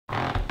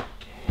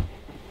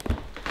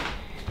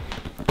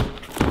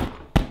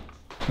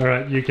All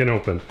right, you can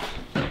open.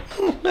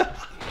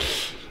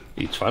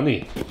 It's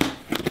funny.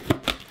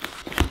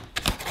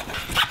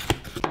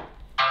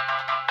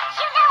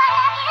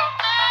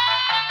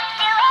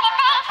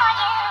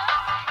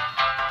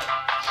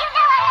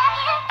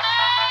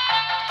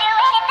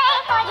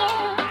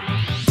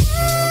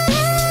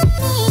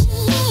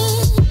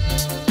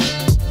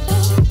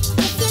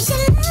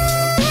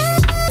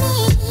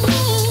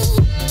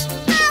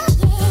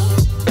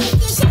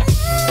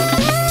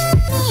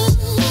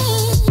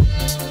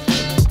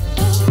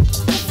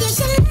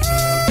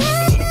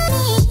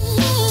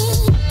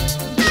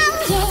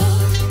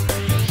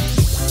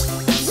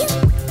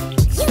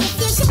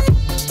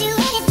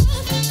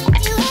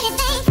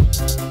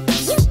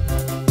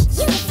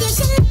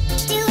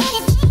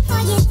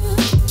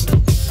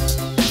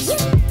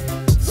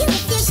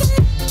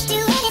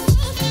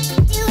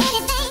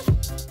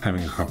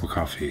 Having a cup of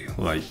coffee,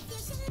 like,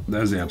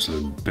 that's the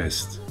absolute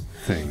best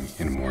thing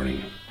in the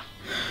morning.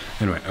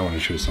 Anyway, I want to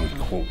show you something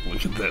cool.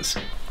 Look at this.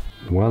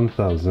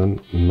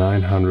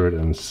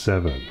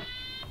 1,907.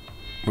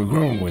 We're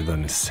growing with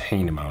an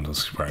insane amount of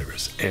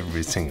subscribers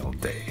every single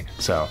day.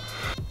 So,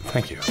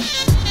 thank you.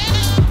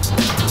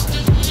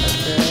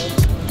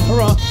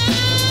 Hurrah!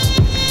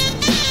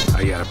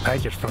 I got a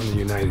package from the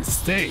United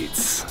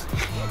States.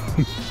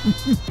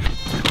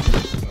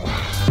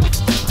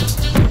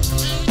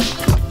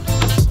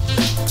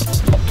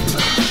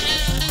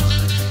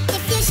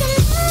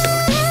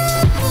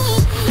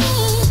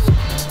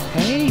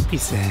 Hey,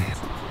 pisen.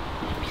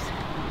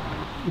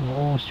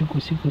 Oh, sit.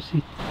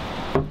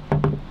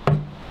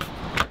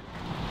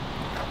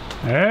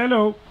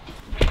 Hello.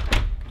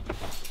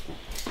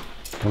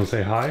 Want to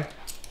say hi?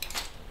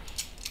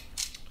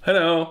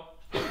 Hello,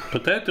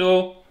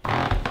 potato.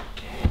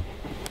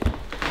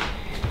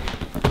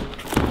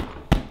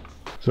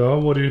 So,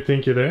 what do you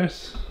think it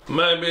is?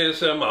 Maybe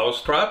it's a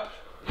mouse trap.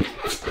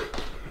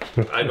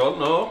 I don't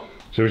know.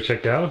 Should we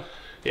check out?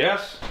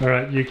 Yes. All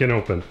right, you can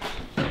open.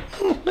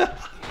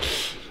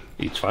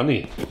 It's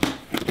funny.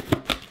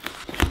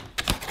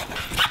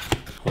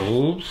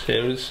 Oops,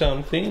 here is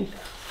something.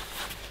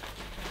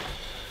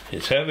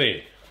 It's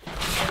heavy.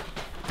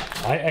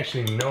 I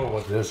actually know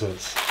what this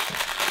is.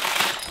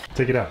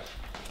 Take it out.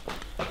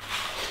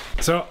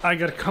 So I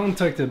got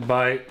contacted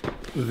by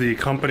the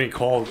company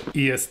called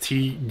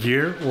EST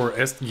Gear or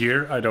EST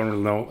Gear. I don't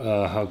really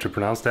know how to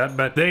pronounce that,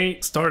 but they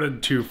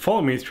started to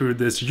follow me through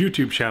this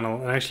YouTube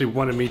channel and actually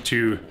wanted me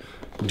to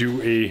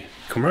do a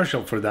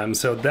commercial for them.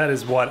 So that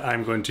is what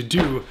I'm going to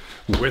do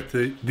with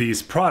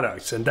these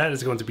products, and that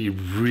is going to be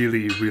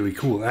really, really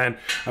cool. And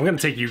I'm going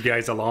to take you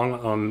guys along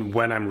on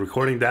when I'm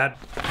recording that.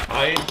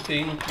 I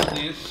think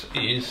this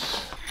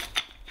is...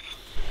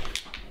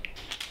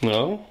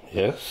 No,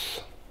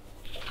 yes.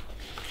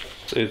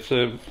 It's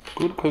a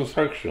good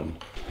construction.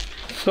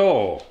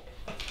 So,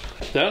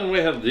 then we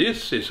have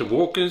this. It's a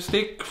walking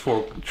stick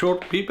for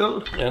short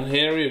people. And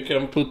here you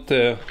can put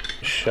the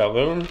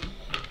shovel.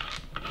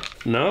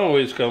 Now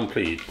it's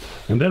complete.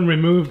 And then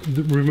remove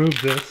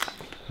this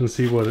and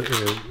see what it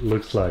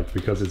looks like,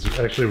 because it's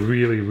actually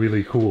really,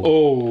 really cool.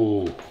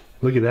 Oh!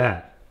 Look at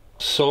that.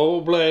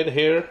 Saw blade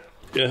here.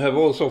 You have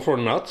also for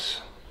nuts.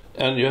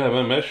 And you have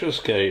a measure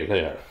scale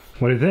here.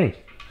 What do you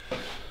think?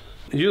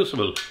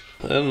 Usable.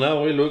 And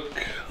now we look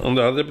on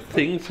the other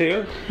things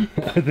here.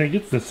 I think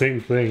it's the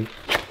same thing.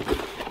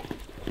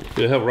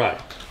 You have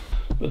right.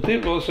 But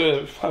it was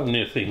a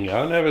funny thing.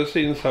 I've never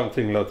seen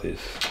something like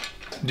this.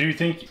 Do you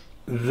think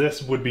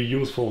this would be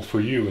useful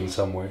for you in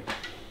some way?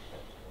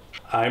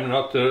 I'm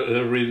not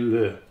a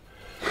real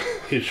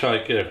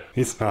hitchhiker.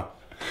 He's not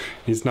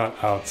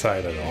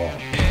outside at all.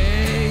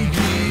 Hey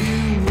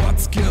you,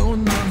 what's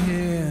going on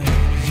here?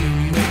 You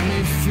make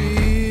me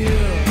feel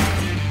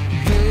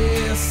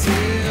this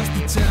is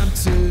the time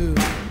to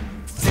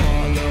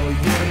follow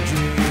your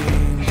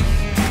dreams.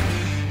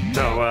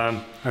 So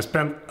I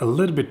spent a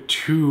little bit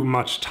too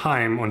much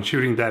time on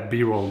shooting that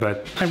B-roll,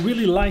 but I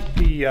really like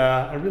the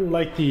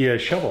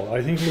shovel.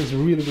 I think it looks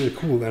really, really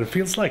cool, and it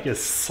feels like a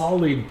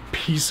solid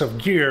piece of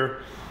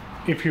gear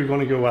if you're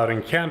gonna go out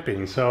and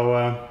camping. So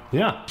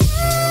yeah.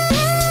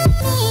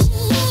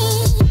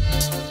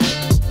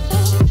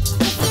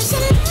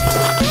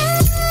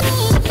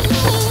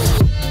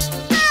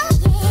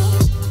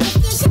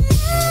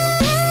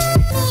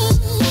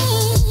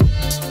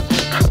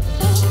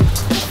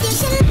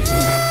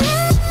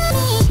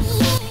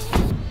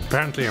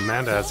 Apparently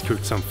Amanda has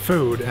cooked some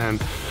food,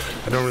 and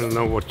I don't really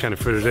know what kind of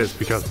food it is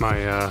because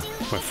my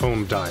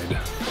phone died.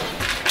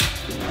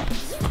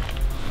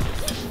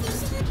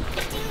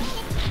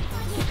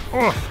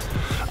 Oh,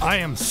 I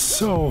am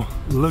so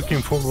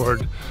looking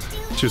forward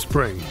to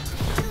spring.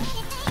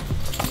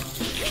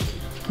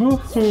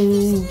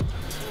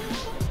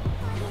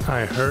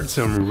 I heard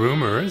some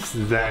rumors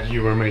that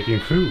you were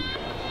making food.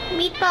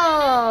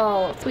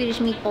 Meatball! Swedish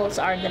meatballs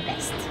are the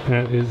best.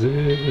 Is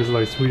it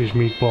like Swedish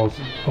meatballs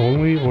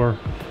only, or?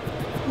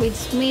 With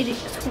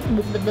Swedish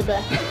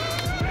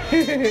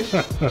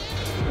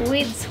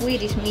with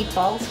Swedish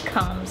meatballs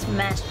comes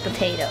mashed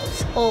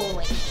potatoes,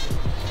 always.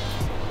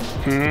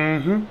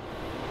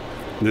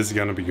 This is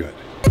gonna be good.